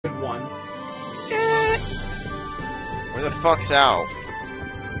Where the fuck's Alf?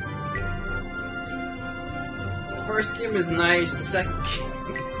 The first game is nice, the second game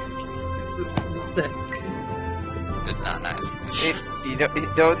It's not nice. You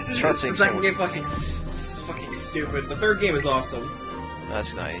don't trust the second game fucking stupid. The third game is awesome.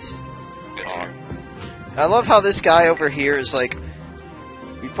 That's nice. Good on. I love how this guy over here is like,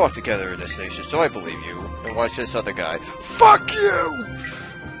 we fought together in this nation, so I believe you. And watch this other guy. Fuck you!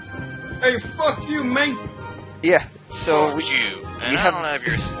 Hey, fuck you, mate! Yeah, so Fuck you, and I don't have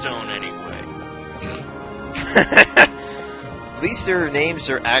your stone anyway. At least their names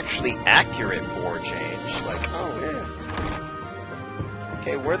are actually accurate for a change. Like, oh yeah.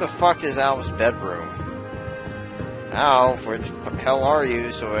 Okay, where the fuck is Alf's bedroom? Alf, where the hell are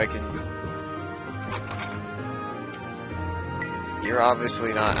you so I can... You're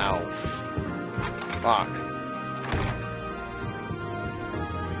obviously not Alf. Fuck.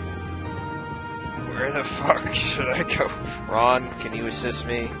 Where the fuck should I go? Ron, can you assist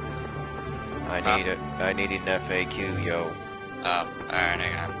me? I need an FAQ, yo. Oh, alright,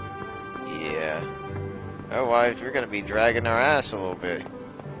 hang on. Yeah. Otherwise, we're gonna be dragging our ass a little bit.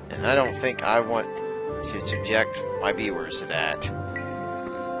 And I don't think I want to subject my viewers to that.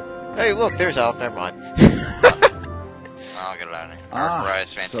 Hey, look, there's Alf. Never mind. I'll get it out of here.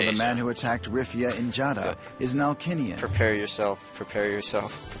 Rise, Fantasia. So the man who attacked Rifia in Jada is an Alkinian. Prepare yourself. Prepare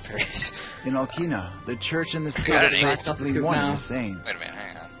yourself. Prepare yourself. In Alkina, the church and the state got are it. practically one and the same. Wait a minute,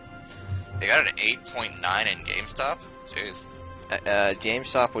 hang on. They got an 8.9 in GameStop? Jeez.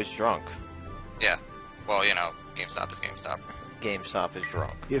 GameStop was drunk. Yeah. Well, you know, GameStop is GameStop. GameStop is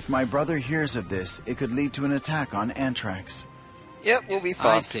drunk. If my brother hears of this, it could lead to an attack on Antrax. Yep, we'll be I'd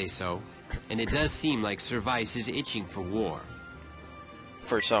fine. say so. And it does seem like Service is itching for war.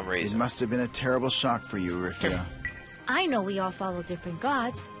 For some It reason. must have been a terrible shock for you, Rifia. I know we all follow different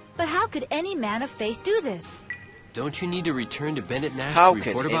gods, but how could any man of faith do this? Don't you need to return to Bennett Nash How to can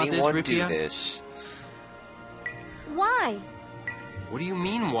report about this, anyone Rifia? do this? Why? What do you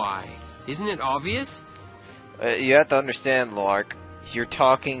mean, why? Isn't it obvious? You have to understand, Lark. You're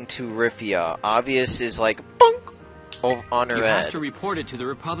talking to Rifia. Obvious is like, bunk! On her You head. have to report it to the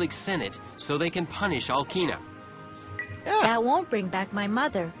Republic Senate so they can punish Alkina. Yeah. That won't bring back my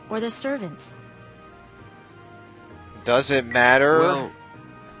mother or the servants. Does it matter? Well,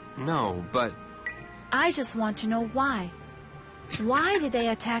 no, but I just want to know why. Why did they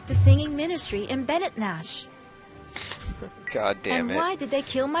attack the singing ministry in Bennett Nash? God damn and it. why did they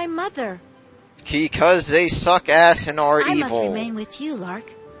kill my mother? Because they suck ass and are I evil. must remain with you,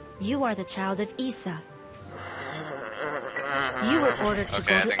 Lark. You are the child of Issa. You were ordered to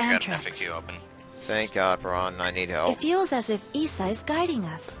Okay, I go to think I got an Antrax. FAQ open. Thank God, Ron. I need help. It feels as if Issa is guiding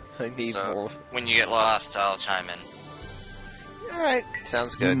us. I need So, more. when you get lost, I'll chime in. Alright,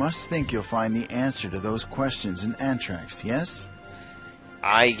 sounds You good. must think you'll find the answer to those questions in Antrax, yes?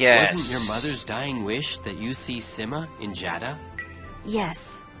 I guess. wasn't your mother's dying wish that you see Sima in Jada?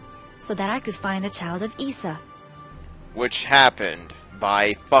 Yes, so that I could find the child of Issa. Which happened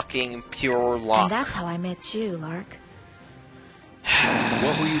by fucking pure luck. And that's how I met you, Lark.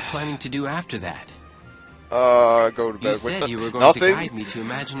 What were you planning to do after that? Go to You bed with said the- you were going nothing. to guide me to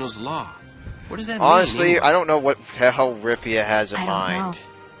Imaginal's Law. What does that Honestly, mean? I don't know what the hell Rifia has in I don't mind.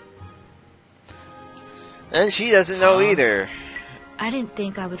 know. And she doesn't know Huh? either. I didn't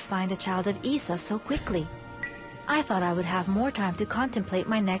think I would find the child of Issa so quickly. I thought I would have more time to contemplate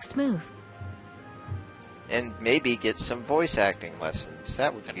my next move. And maybe get some voice acting lessons.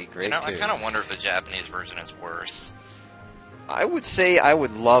 That would be great, You know, too. I kind of wonder if the Japanese version is worse. I would say I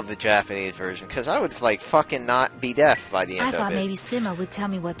would love the Japanese version, because I would, like, fucking not be deaf by the I end thought of it. maybe Sima would tell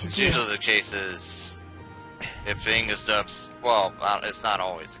me what to It's do. usually the case is, if thing is dubs, well, it's not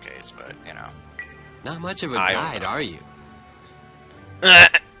always the case, but, you know. Not much of a I don't guide, know. are you?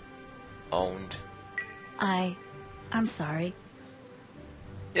 Owned. I'm sorry.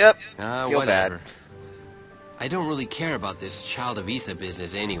 Yep. Feel Whatever. bad. I don't really care about this child of Issa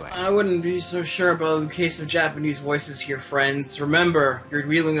business anyway. I wouldn't be so sure about the case of Japanese voices here, friends. Remember, you're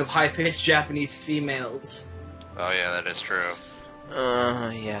dealing with high-pitched Japanese females. Oh yeah, that is true.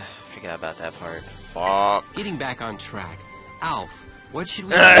 Yeah. Forgot about that part. Fuck. Getting back on track. Alf, what should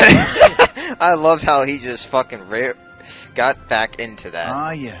we do? I loved how he just fucking got back into that.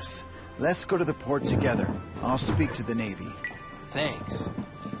 Ah, yes. Let's go to the port together. I'll speak to the Navy. Thanks.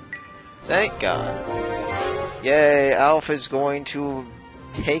 Thank God. Yay, Alf is going to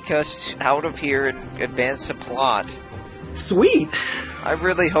take us out of here and advance the plot. Sweet! I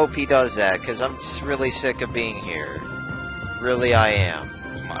really hope he does that, because I'm just really sick of being here. Really, I am.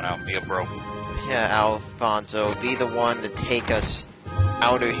 Come on out, be a bro. Yeah, Alfonso, be the one to take us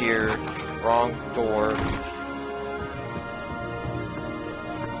out of here. Wrong door.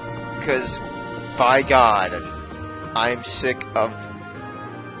 Because, by God, I'm sick of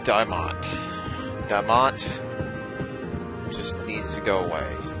Diamant. Diamant just needs to go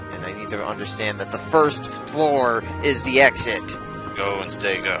away. And I need to understand that the first floor is the exit. Go and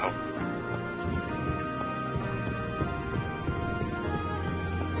stay go.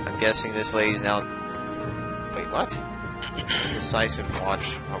 I'm guessing this lady's now... Wait, what? Decisive watch.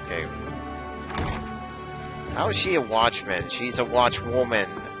 Okay. How is she a watchman? She's a watchwoman.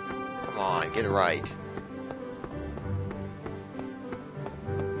 Come on, get it right.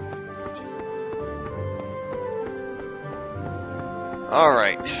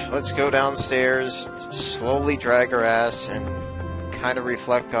 Alright, let's go downstairs, slowly drag her ass, and kind of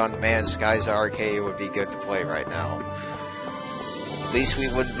reflect on, man, Sky's Arcade would be good to play right now. At least we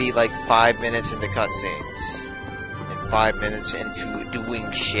wouldn't be like 5 minutes into cutscenes. And 5 minutes into doing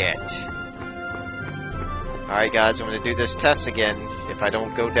shit. Alright guys, I'm going to do this test again. If I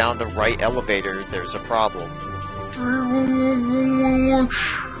don't go down the right elevator, there's a problem.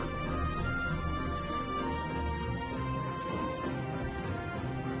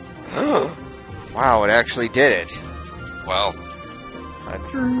 Wow, it actually did it. Well,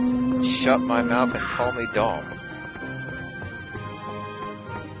 I shut my mouth and told me dumb.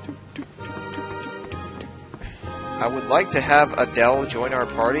 I would like to have Adele join our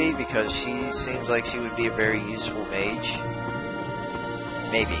party because she seems like she would be a very useful mage.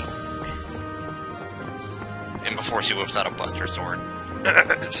 Maybe. and before she whips out a buster sword.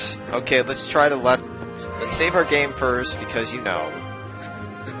 Okay, let's try the left. Let's save our game first because, you know,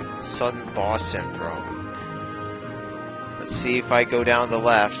 sudden boss syndrome. Let's see if I go down the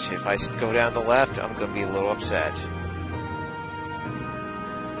left. If I go down the left, I'm going to be a little upset.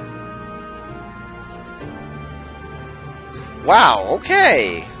 Wow,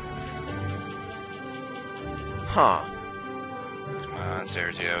 okay. Huh. Come on,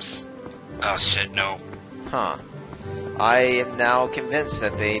 Sergios. Oh shit, no. Huh. I am now convinced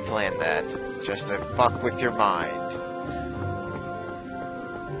that they planned that. Just to fuck with your mind.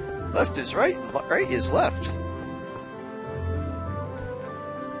 Left is right, right is left.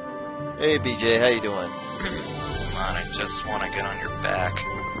 Hey BJ, how you doing? Come on, I just want to get on your back.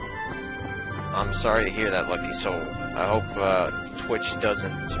 I'm sorry to hear that, Lucky Soul. I hope Twitch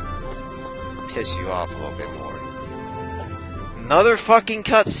doesn't piss you off a little bit more. Another fucking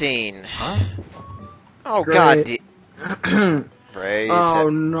cutscene. Huh? Oh Great. god. Ray, Oh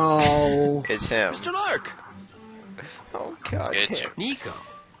no. it's him. Mr. Lark! Oh god. It's you. Nico,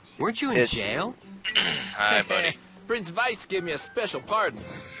 weren't you in It's- jail? Hi, buddy. Prince Vice gave me a special pardon.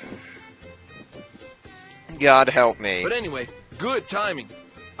 God help me. But anyway, good timing.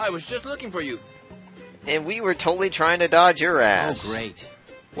 I was just looking for you. And we were totally trying to dodge your ass. Oh, great.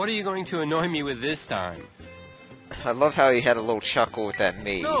 What are you going to annoy me with this time? I love how he had a little chuckle with that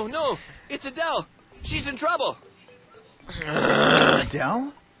me. No, it's Adele. She's in trouble.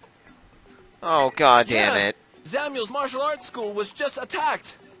 Adele? Oh god damn Yeah. it. Samuel's martial arts school was just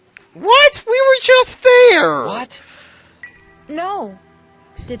attacked. What? We were just there! What? No.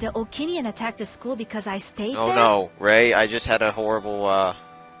 Did the Okinian attack the school because I stayed Oh there? no, Ray, I just had a horrible,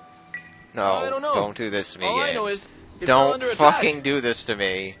 No, I don't know. don't do this to me All I again. know is it fell Don't under attack. fucking do this to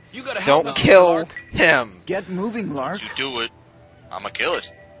me. You gotta help Don't us, Mr. kill Lark. him. Get moving, Lark. Don't you do it. I'ma kill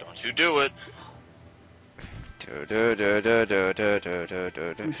it. Don't you do it. You Oh, don't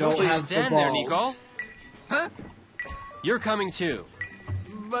Please have the stand there, Nico. balls. Huh? You're coming too.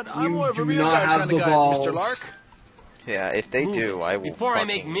 But I'm You more of a do rear not guard have kind of the guy, balls. Mr. Lark. Yeah, if they Move do, it, I will before I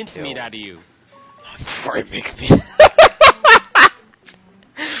make fucking mincemeat kill. out of you. Before I make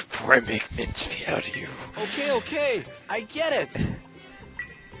Before I make mincemeat out of you. Okay, I get it.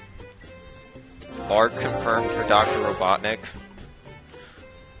 Lark confirmed for Dr. Robotnik.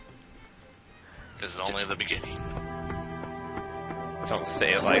 This is only the beginning. Don't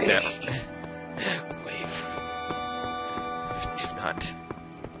say it like that. Wave. Do not.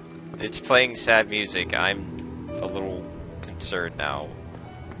 It's playing sad music. I'm a little concerned now.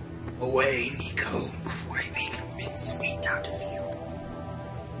 Away, Nico, before I make mincemeat out of you.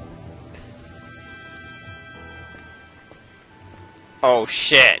 Oh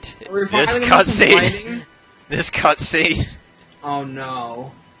shit! Are we This finally gonna see some cutscene. fighting? This cutscene. Oh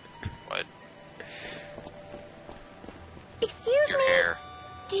no. What? Excuse Your me? hair.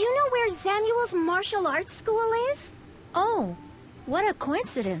 Do you know where Samuel's martial arts school is? Oh, what a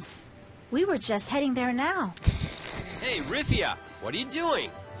coincidence. We were just heading there now. Hey, Rithia, what are you doing?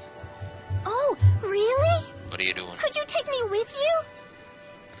 Oh, really? What are you doing? Could you take me with you?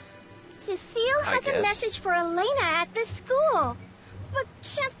 Cecile I has a guess. message for Elena at the school, but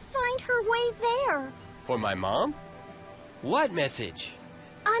can't find her way there. For my mom? What message?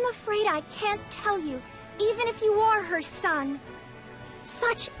 I'm afraid I can't tell you, even if you are her son.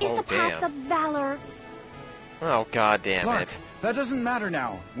 Such is the path of valor. Oh, god damn Lark, it. that doesn't matter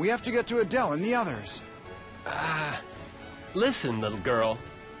now. We have to get to Adele and the others. Listen, little girl.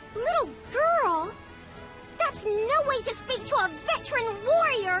 Little girl? That's no way to speak to a veteran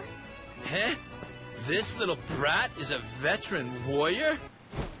warrior! Huh? This little brat is a veteran warrior?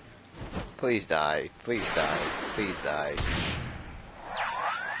 Please die. Please die. Please die.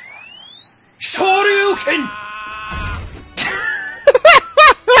 Shoryuken!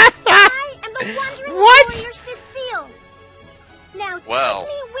 I am the wandering What? warrior Cecille. Now Well. take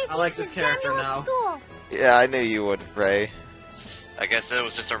me with I you like to this character Samuel's now. School. Yeah, I knew you would, Ray. I guess it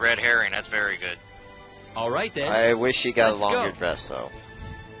was just a red herring. That's very good. All right, then. I wish she got Let's a longer go. dress, though.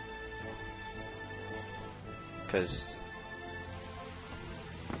 Because...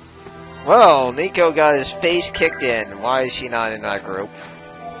 Well, Nico got his face kicked in. Why is she not in that group?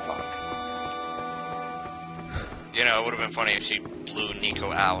 Fuck. You know, it would have been funny if she blew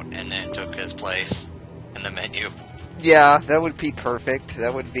Nico out and then took his place in the menu. Yeah, that would be perfect.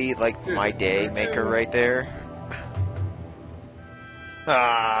 That would be, like, my day maker right there.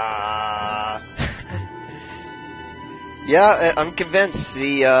 Ah. Yeah, I'm convinced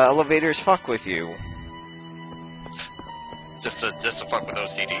the elevators fuck with you. Just to fuck with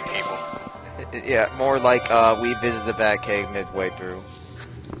OCD people. Yeah, more like we visited the Batcave midway through.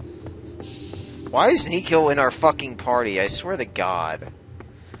 Why is Nico in our fucking party? I swear to God.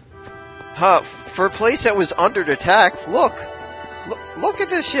 Huh, for a place that was under attack, look at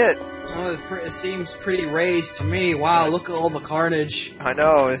this shit. Oh, it seems pretty raised to me. Wow, look at all the carnage. I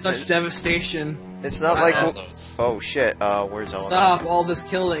know. Such devastation. It's not Wow. like... All those Oh shit, where's Owen? Stop all this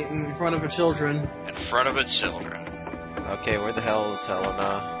killing in front of the children. in front of its children. Okay, where the hell is Helena?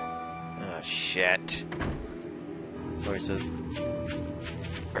 Ah, shit. Where's the...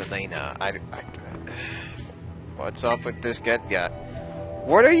 Elena? What's up with this get?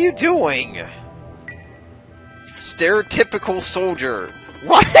 What are you doing? Stereotypical soldier.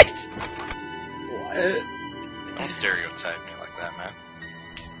 What? What? Don't stereotype me like that, man.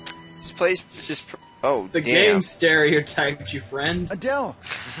 This place is... Oh, The damn. game stereotyped you, friend. Adele,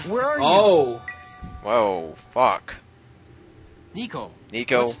 where are you? Oh. Whoa, fuck. Nico.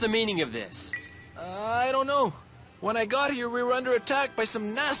 Nico. What's the meaning of this? I don't know. When I got here, we were under attack by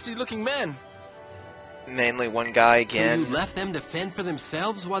some nasty-looking men. Mainly one guy So again. you left them to fend for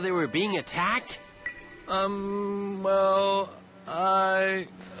themselves while they were being attacked? Well,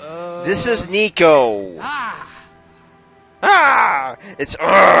 This is Nico. Ah! Ah! It's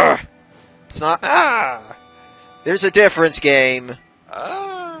not There's a difference, game.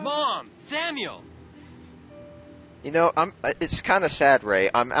 Mom! Samuel! You know, it's kind of sad, Ray.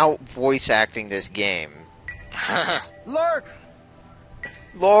 I'm out voice acting this game. Lark!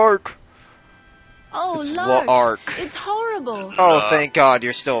 Oh, It's Lark. Lark. It's horrible. Oh, thank God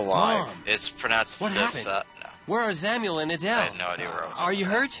you're still alive. Mom! It's pronounced What happened? no. Where are Samuel and Adele? I had no idea where I was. Are you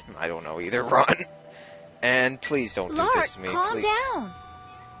hurt? I don't know either. Run. And please don't do Lark, this to me. calm please. down.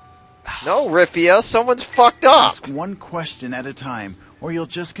 No, Riffia, someone's fucked up. Ask one question at a time, or you'll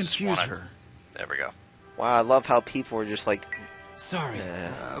just confuse wanna- her. There we go. Wow, I love how people are just like... Sorry.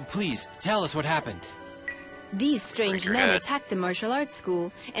 Please, tell us what happened. These strange Break your men head. attacked the martial arts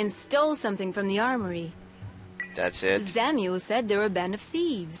school and stole something from the armory. That's it. Samuel said they were a band of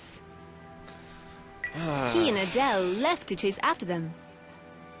thieves. He and Adele left to chase after them.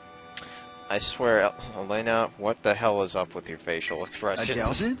 I swear, Elena, what the hell is up with your facial expressions?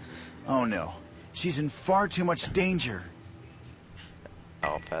 Adele did? Oh no. She's in far too much danger.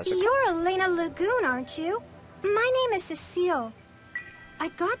 Oh, Passive. You're Elena Lagoon, aren't you? My name is Cecille. I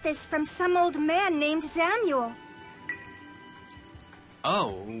got this from some old man named Samuel.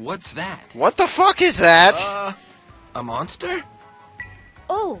 Oh, what's that? What the fuck is that? A monster?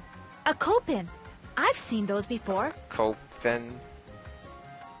 Oh, a copin. I've seen those before. Copen.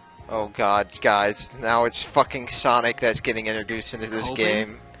 Oh god, guys. Now it's fucking Sonic that's getting introduced into this Copen?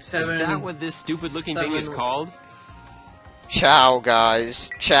 game. Is that what this stupid-looking thing is Seven- called? Ciao,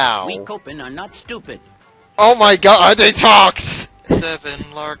 guys. Ciao. We Copen are not stupid. Oh my god, they talks!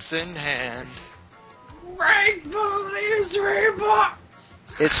 7 larks in hand. Rainbow leaves rainbow.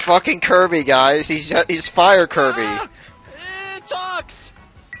 It's fucking Kirby, guys. He's Fire Kirby. It talks!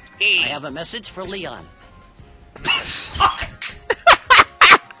 I have a message for Leon.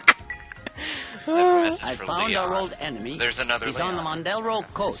 I found our old enemy. There's another He's on the Leon. Mondel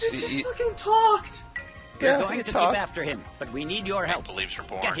coast. It just fucking talked. We're Yeah, going he to talked. keep after him, but we need your help. Beliefs are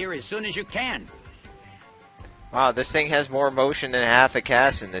born. Get here as soon as you can. Wow, this thing has more motion than half the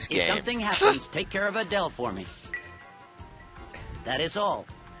cast in this If game. something happens, take care of Adele for me. That is all.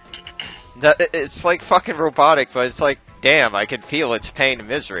 It's like fucking robotic, but it's like, damn, I can feel its pain and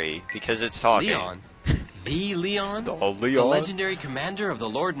misery because it's talking. Leon? The Leon? The Leon? The legendary commander of the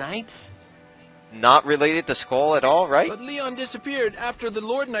Lord Knights? Not related to Skull at all, right? But Leon disappeared after the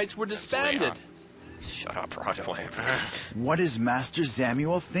Lord Knights were disbanded. Shut up, Broadway. What is Master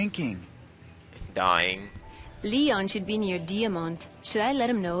Samuel thinking? Dying. Leon should be near Diamant. Should I let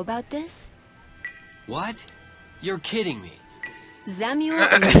him know about this? What? You're kidding me. Samuel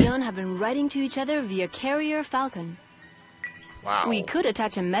and Leon have been writing to each other via carrier Falcon. Wow. We could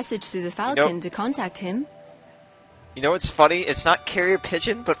attach a message to the Falcon to contact him. You know what's funny? It's not carrier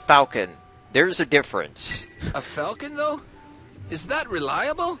pigeon, but Falcon. There's a difference. A falcon, though? Is that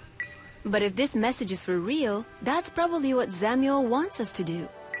reliable? But if this message is for real, that's probably what Samuel wants us to do.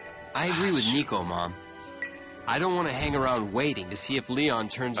 I agree with Nico, Mom. I don't want to hang around waiting to see if Leon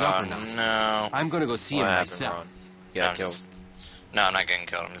turns up or not. No. I'm gonna go see him myself. Yeah, No, I'm not getting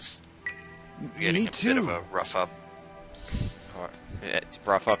killed. I'm just getting a bit of a rough up. It's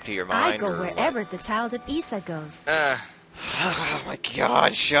rough up to your I mind. go or wherever what? the child of Isa goes. Oh my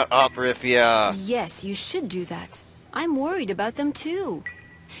god, shut up, Rifia. Yes, you should do that. I'm worried about them too.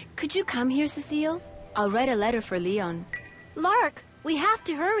 Could you come here, Cecille? I'll write a letter for Leon. Lark, we have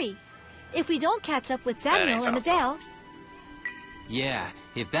to hurry. If we don't catch up with Samuel and Adele... Yeah,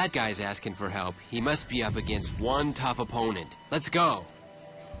 if that guy's asking for help, he must be up against one tough opponent. Let's go.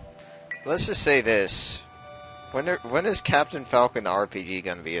 Let's just say this. When is Captain Falcon the RPG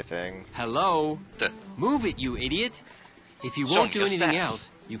gonna be a thing? Hello? Move it, you idiot. If you Show won't me do your anything stats. else,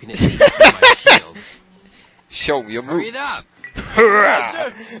 you can at least be my shield. Show me your Hurry moves. it up. Yes,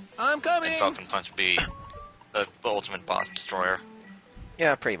 sir. I'm coming. And Falcon Punch be the ultimate boss destroyer.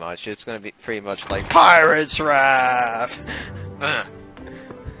 Yeah, pretty much. It's gonna be pretty much like Pirate's Wrath.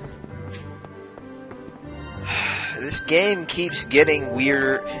 This game keeps getting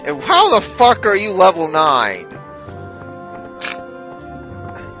weirder. And how the fuck are you level 9?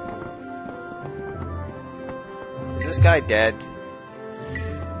 Is this guy dead?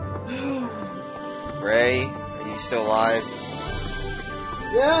 Ray, are you still alive?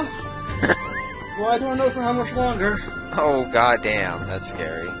 Yeah? Well, I don't know for how much longer. Oh, goddamn, that's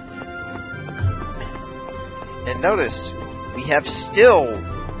scary. And notice, we have still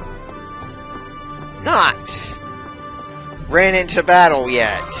not ran into battle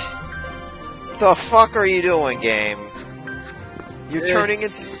yet. The fuck are you doing, game? You're turning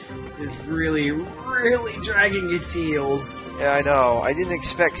it. It's really, really dragging its heels. Yeah, I know. I didn't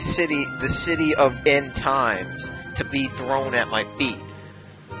expect the city of end times to be thrown at my feet.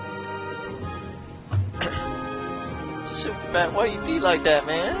 Superman, why you be like that,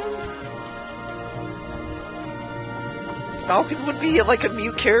 man? Falcon would be like a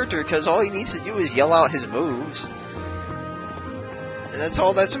mute character because all he needs to do is yell out his moves. And that's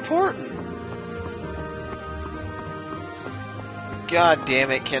all that's important. God damn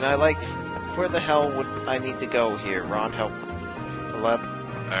it, can I where the hell would I need to go here? Ron, help.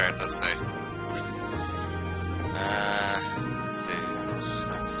 Alright, let's see. Let's see.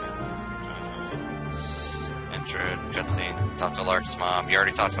 That's intro, cutscene. Talk to Lark's mom. You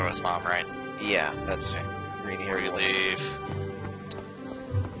already talked to his mom, right? Yeah, that's reading here. Where you leave.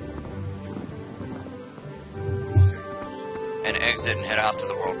 And exit and head off to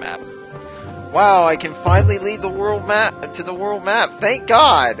the world map. Wow, I can finally lead the world map to the world map. Thank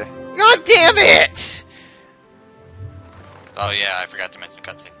God. God damn it! Oh yeah, I forgot to mention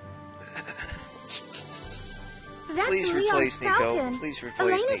cutscene. That's Please Leon's replace Nico. Falcon. Please replace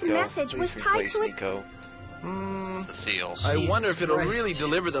Elena's Nico. message Please was tied replace to a... Nico. Cecille. I wonder if it'll Christ. really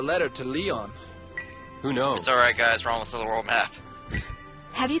deliver the letter to Leon. Who knows? It's alright, guys. We're almost to the world map.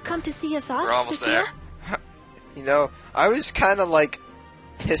 Have you come to see us off, We're almost Cecille? there. You know, I was kind of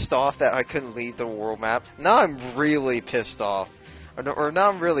pissed off that I couldn't leave the world map. Now I'm really pissed off. Or now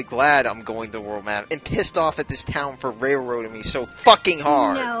I'm really glad I'm going to the world map. And pissed off at this town for railroading me so fucking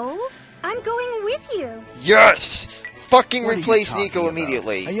hard. No, I'm going with you. Yes! Fucking What are you replace talking Nico about?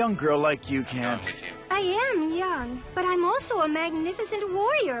 immediately. A young girl like you Going can't. with you. I am young, but I'm also a magnificent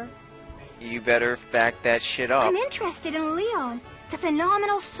warrior. You better back that shit up. I'm interested in Leon, the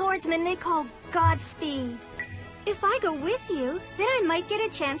phenomenal swordsman they call Godspeed. If I go with you, then I might get a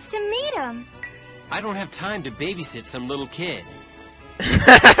chance to meet him. I don't have time to babysit some little kid.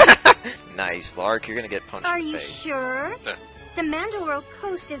 Nice, Lark. You're gonna get punched Are in the you face. sure? The Mandalore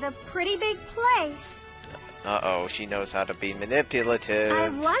Coast is a pretty big place. Uh-oh, she knows how to be manipulative. I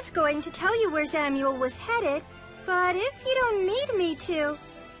was going to tell you where Samuel was headed, but if you don't need me to...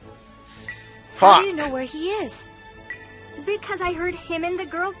 How Fuck! do you know where he is? Because I heard him and the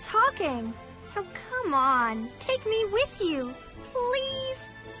girl talking. So come on, take me with you, please.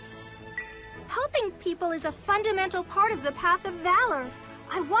 Helping people is a fundamental part of the path of valor.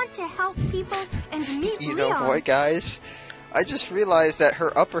 I want to help people and meet You Leon. know what, guys? I just realized that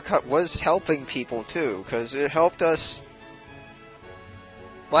her uppercut was helping people, too, because it helped us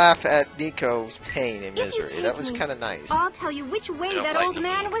laugh at Nico's pain and If you misery. take That was me, kind of nice. I'll tell you which way It'll that lighten old the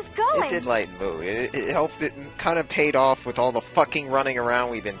man mood. was going. It did lighten the mood. It helped. It kind of paid off with all the fucking running around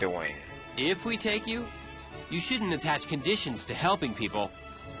we've been doing. If we take you, you shouldn't attach conditions to helping people.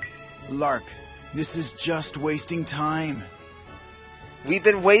 Lark, this is just wasting time. We've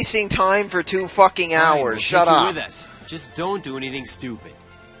been wasting time for 2 fucking Fine, hours. we'll Shut take you up. with us. Just don't do anything stupid.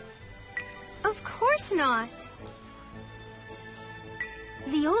 Of course not.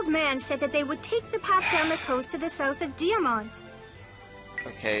 The old man said that they would take the path down the coast to the south of Diamant.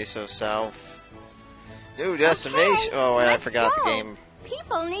 Okay, so south. New destination. Okay, Oh, I let's forgot go. the game.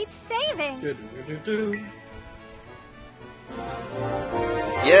 People need saving.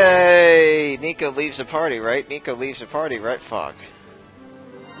 Yay! Nico leaves the party, right? Nico leaves the party, right? Fuck.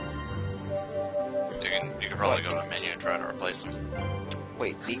 You can probably go to the menu and try to replace him.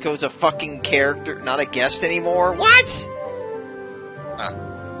 Wait, Nico's a fucking character, not a guest anymore? What?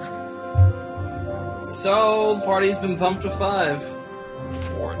 So, the party's been bumped to 5.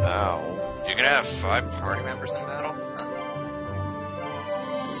 For now. You can have 5 party members in battle?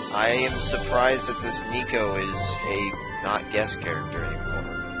 I am surprised that this Nico is a not guest character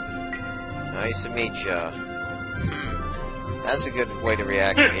anymore. Nice to meet ya. That's a good way to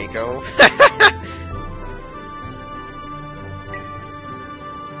react, Nico.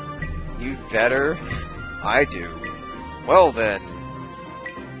 You better? I do. Well then.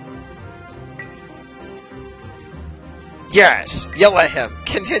 Yes! Yell at him!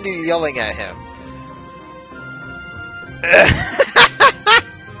 Continue yelling at him!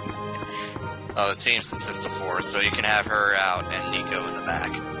 Oh, the teams consist of 4, so you can have her out and Nico in the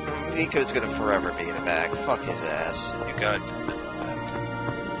back. Nico's gonna forever be in the back. Fuck his ass. You guys can sit in the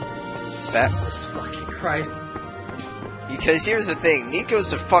back. Jesus fucking Christ. Because here's the thing,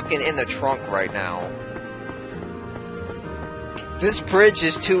 Nico's fucking in the trunk right now. This bridge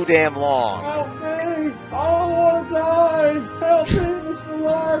is too damn long. Help me! I want to die! Help me, Mr.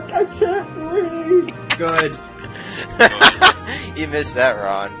 Lark! I can't breathe! Good. You missed that,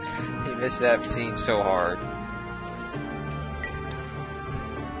 Ron. You missed that scene so hard.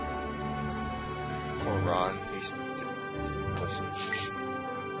 Poor Ron. He's... Listen.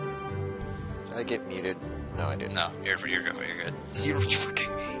 Did I get muted? No, I didn't. No, you're good. You're good. You're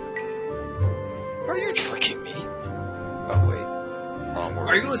tricking me. Are you tricking me? Oh, wait. Wrong word.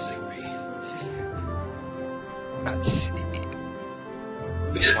 Are you listening to me?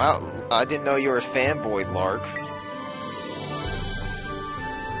 Wow, I didn't know you were a fanboy, Lark.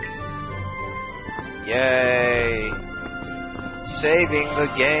 Yay! Saving the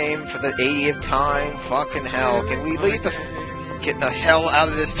game for the 80th time. Fucking hell. Can we leave the... Get the hell out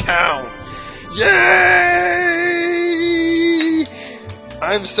of this town. Yay!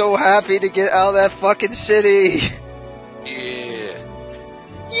 I'm so happy to get out of that fucking city. Yeah.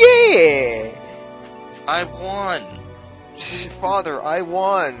 Yeah! I won! Father, I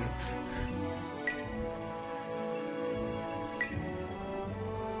won.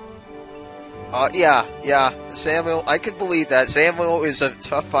 Yeah, Samuel, I could believe that. Samuel is a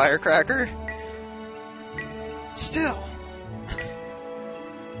tough firecracker. Still.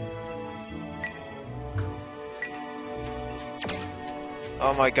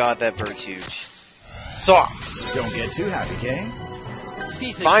 Oh my god, that bird's huge. Sucks! Don't get too happy, Kay.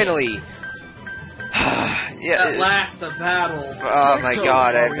 Piece of Finally! At last, a battle. Oh my So,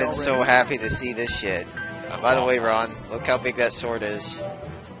 god, are I've we been already- so happy to see this shit. By the way, Ron, look how big that sword is.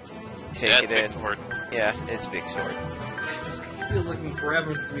 Take Yeah, it it's big in. sword. Yeah, it's a big sword. It feels like been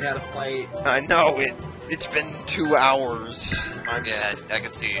forever since we had a fight. I know, it's been 2 hours. Yeah, I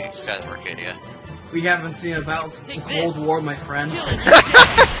can see you guys work idea. We haven't seen a battle since the Cold War, my friend.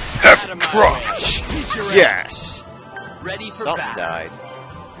 Crush! Yes! Ready for Something battle. died.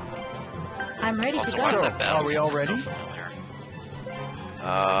 I'm ready Also, to why go. does that battle Are we seem all so ready? familiar?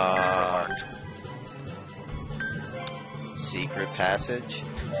 Uh, secret passage?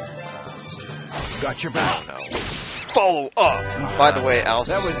 Got your back. No. Follow up! By the way, Al's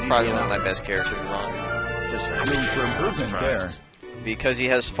That was is easy probably one of enough. my best characters, Ron. Just I saying. mean, for improvement there. Surprised. Because he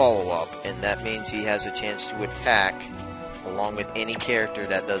has follow-up, and that means he has a chance to attack, along with any character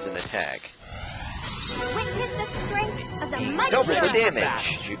that doesn't attack. Witness the strength of the mighty Double the Hero.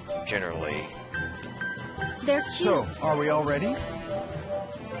 damage, generally. They're cute. So, are we all ready?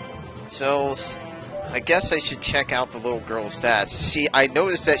 So, I guess I should check out the little girl's stats. I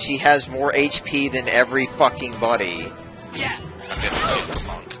noticed that she has more HP than every fucking buddy. Yeah. I'm guessing she's a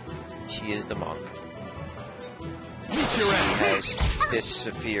monk. she is the monk. Meet your end. Has fists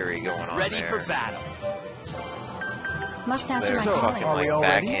of fury going on Ready there. for battle. Must answer They're my fucking calling. Are we like all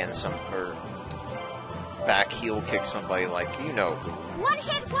ready? backhand some or back heel kick somebody like you know who. One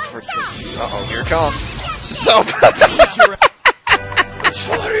hit, one count. Uh-oh, here it comes. So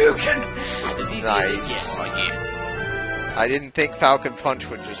Shoryuken! As easy as it nice. gets. Oh, yeah. I didn't think Falcon Punch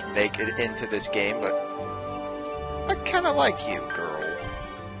would just make it into this game, but I kind of like you, girl.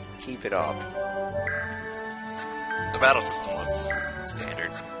 Keep it up. The battle system looks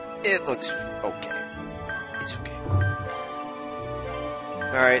standard. It looks okay. It's okay.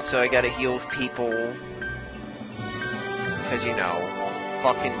 Alright, so I gotta heal people. Because, you know,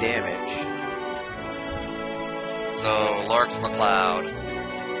 fucking damage. So, Lark's the Cloud.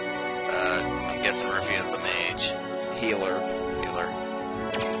 I'm guessing Riffy is the Mage. Healer.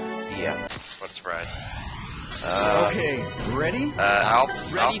 Yeah. What a surprise. Okay, ready?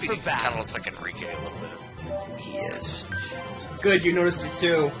 Alfie Ready for kind battle. of looks like Enrique a little bit. He is. Good, you noticed it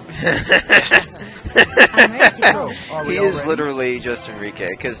too. I'm ready to go. Are we He all is ready? literally just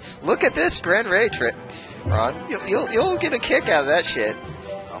Enrique. Because look at this Grand Ray trick, Ron. You'll get a kick out of that shit.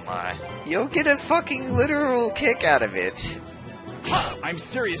 Oh my. You'll get a fucking literal kick out of it. I'm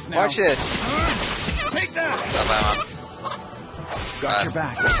serious now. Watch this. Take that. Got your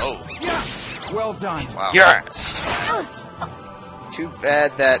back. Oh, Well done. wow. Yes. Too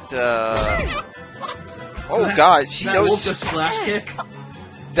bad that. Oh god, she That wolf knows just splash kick.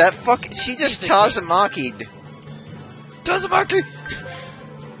 that fuck. She just Tazumaki'd. Tazumaki.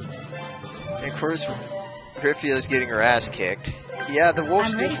 And of course, Griffia's getting her ass kicked. Yeah, the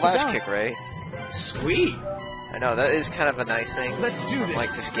wolves I'm do ready to flash go. kick, right? Sweet. I know that is kind of a nice thing. Let's do this.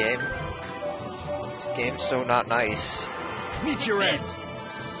 Like this game. This game's so not nice. Meet your end.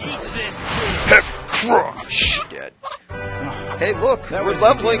 Eat this. Hip crush. Dead. Hey, look, That we're was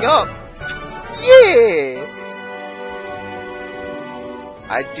leveling easy up. enough. Yeah.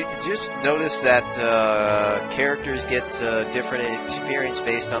 I just noticed that characters get different experience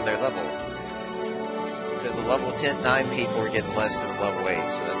based on their level. Because the level 9 people are getting less than level 8,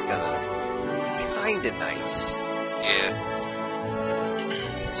 so that's kind of nice. Yeah.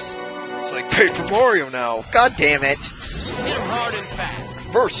 It's like Paper Mario now. God damn it! Hit him hard and fast.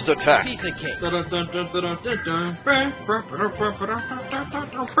 First attack. Piece of cake. Must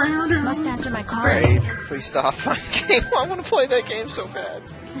answer my calling. Right, please stop playing game. I want to play that game so bad.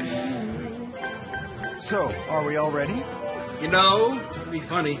 So, are we all ready? You know, it'd be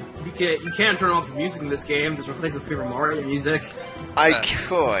funny. You can't turn off the music in this game. Just replace it with Paper Mario music. I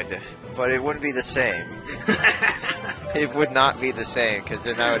could, but it wouldn't be the same. It would not be the same, because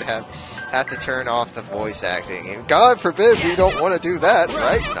then I would have to turn off the voice acting. And God forbid we don't want to do that,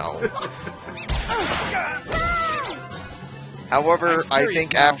 right? No. However, I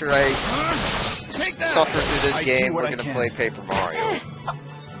think after I suffer through this I do game, what we're I going to can. play Paper Mario.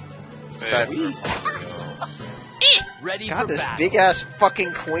 But, Ready God, for this battle. big-ass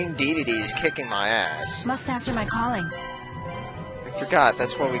fucking Queen Dedede is kicking my ass. Must answer my calling. I forgot,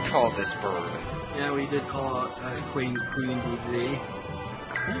 that's what we call this bird. Yeah, we did call it Queen DD.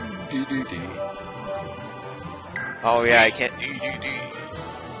 Oh yeah, I can't.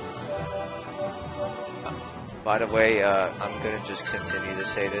 By the way, I'm gonna just continue to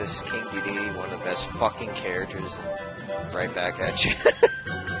say this. King Dedede, one of the best fucking characters. Right back at you.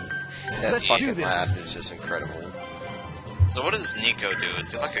 That Let's do fucking this. laugh is just incredible. So what does Nico do?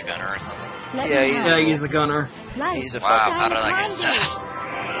 Is he like a gunner or something? Let Yeah, me he's- have Yeah, he's a gunner. light. He's a Wow, fucking. how did I guess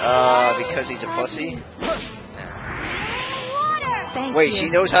that? Because he's a pussy. Thank Wait, you. she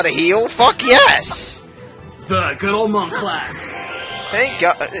knows how to heal? Fuck yes! The good old monk class. Thank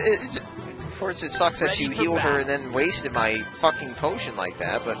God. Of course, it sucks that Ready you for healed her battle. and then wasted my fucking potion like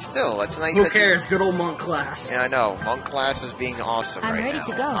that, but still, it's nice Who that cares? Good old monk class. Yeah, I know. Monk class is being awesome I'm right ready now.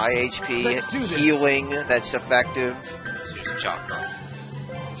 to go. High HP, Let's do this. healing that's effective. She's chakra.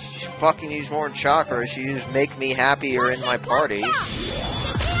 She fucking use more chakra. She just make me happier in my party.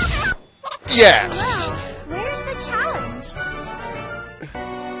 Yes! Where's the challenge?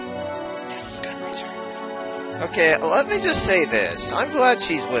 Yes, Gunraiser. Okay, let me just say this. I'm glad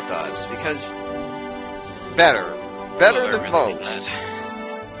she's with us, because better Well, than really most.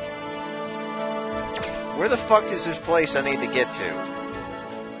 Where the fuck is this place I need to get to?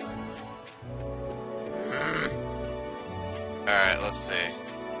 Alright, let's see.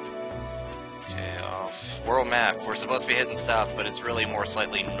 Okay, off. World map. We're supposed to be heading south, but it's really more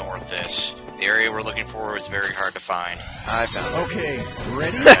slightly north-ish. The area we're looking for is very hard to find. I found it. Okay,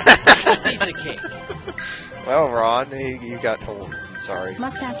 ready? Piece of cake. Well, Ron, you got told. Sorry.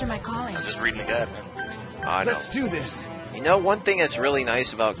 Must answer my calling. I'm just reading the guide, man. I know. Let's do this. You know, one thing that's really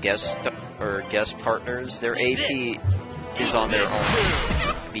nice about guest partners, their AP is on their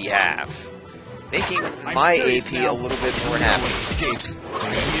own behalf, making my AP a little bit more happy.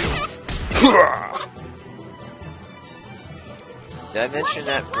 Did I mention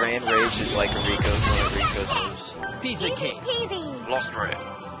that Grand Rage is like one of Rico's moves? Piece of cake. Easy. Lost Ray.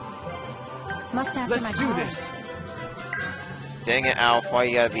 Must answer my Let's do call. this. Dang it, Alf, why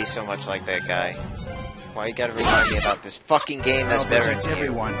you gotta be so much like that guy? Why you gotta remind me about this fucking game that's I'll better protect than you?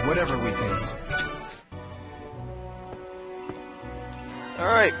 everyone, whatever we face.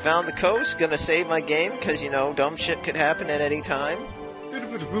 Alright, found the coast, gonna save my game, cause you know, dumb shit could happen at any time.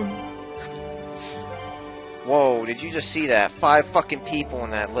 Whoa, did you just see that? 5 fucking people in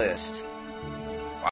that list.